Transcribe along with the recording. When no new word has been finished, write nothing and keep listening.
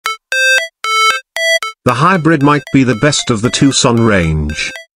The hybrid might be the best of the Tucson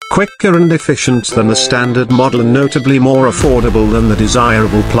range. Quicker and efficient than the standard model and notably more affordable than the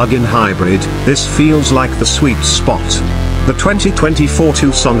desirable plug-in hybrid, this feels like the sweet spot. The 2024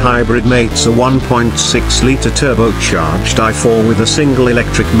 Tucson Hybrid mates a 1.6-liter turbocharged i4 with a single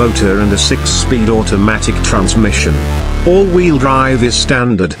electric motor and a 6-speed automatic transmission. All-wheel drive is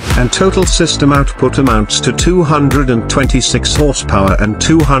standard, and total system output amounts to 226 horsepower and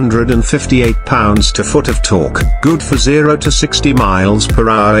 258 pounds-to-foot of torque, good for 0 to 60 miles per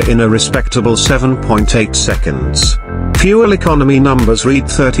hour in a respectable 7.8 seconds. Fuel economy numbers read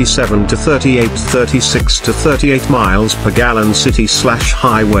 37 to 38, 36 to 38 miles per gallon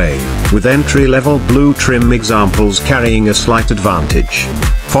city/highway, with entry-level blue trim examples carrying a slight advantage.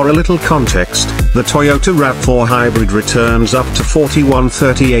 For a little context, the Toyota RAV4 Hybrid returns up to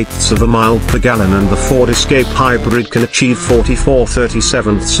 41/38 of a mile per gallon and the Ford Escape Hybrid can achieve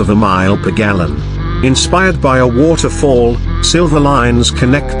 44/37 of a mile per gallon. Inspired by a waterfall, silver lines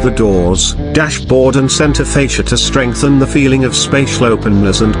connect the doors, dashboard and center fascia to strengthen the feeling of spatial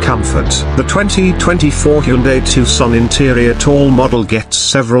openness and comfort. The 2024 Hyundai Tucson interior tall model gets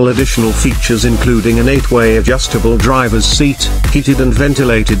several additional features including an 8-way adjustable driver's seat, heated and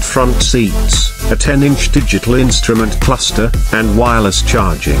ventilated front seats, a 10-inch digital instrument cluster, and wireless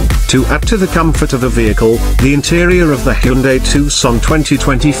charging. To add to the comfort of the vehicle, the interior of the Hyundai Tucson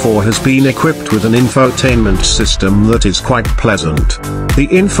 2024 has been equipped with an infotainment system that is quite pleasant. The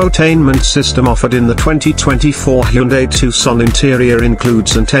infotainment system offered in the 2024 Hyundai Tucson interior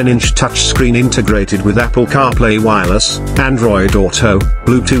includes an 10-inch touchscreen integrated with Apple CarPlay Wireless, Android Auto,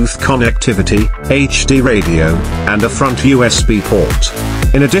 Bluetooth connectivity, HD radio, and a front USB port.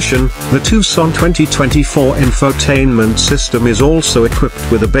 In addition, the Tucson 2024 infotainment system is also equipped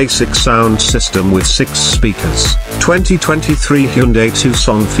with a basic sound system with 6 speakers. 2023 Hyundai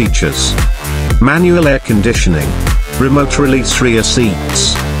Tucson features: manual air conditioning, remote release rear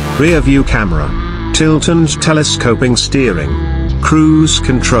seats, rear view camera, tilt and telescoping steering, cruise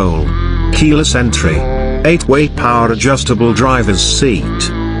control, keyless entry, 8-way power adjustable driver's seat,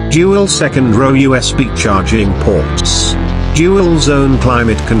 dual second row USB charging ports, dual zone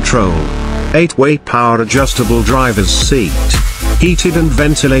climate control, 8-way power adjustable driver's seat, heated and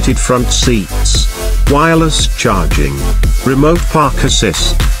ventilated front seats, wireless charging, remote park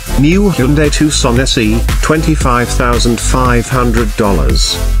assist. New Hyundai Tucson SE,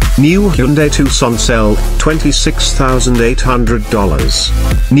 $25,500. New Hyundai Tucson Cell, $26,800.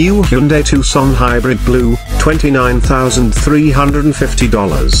 New Hyundai Tucson Hybrid Blue,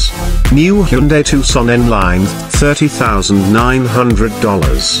 $29,350. New Hyundai Tucson N-Line,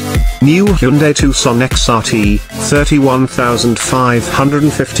 $30,900. New Hyundai Tucson XRT,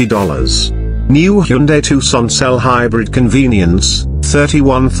 $31,550. New Hyundai Tucson Cell Hybrid Convenience,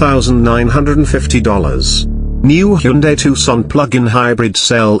 $31,950. New Hyundai Tucson Plug-in Hybrid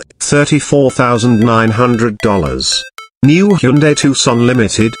Cell, $34,900. New Hyundai Tucson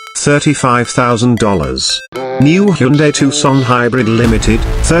Limited, $35,000. New Hyundai Tucson Hybrid Limited,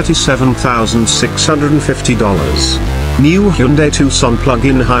 $37,650. New Hyundai Tucson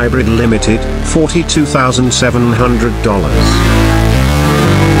Plug-in Hybrid Limited, $42,700.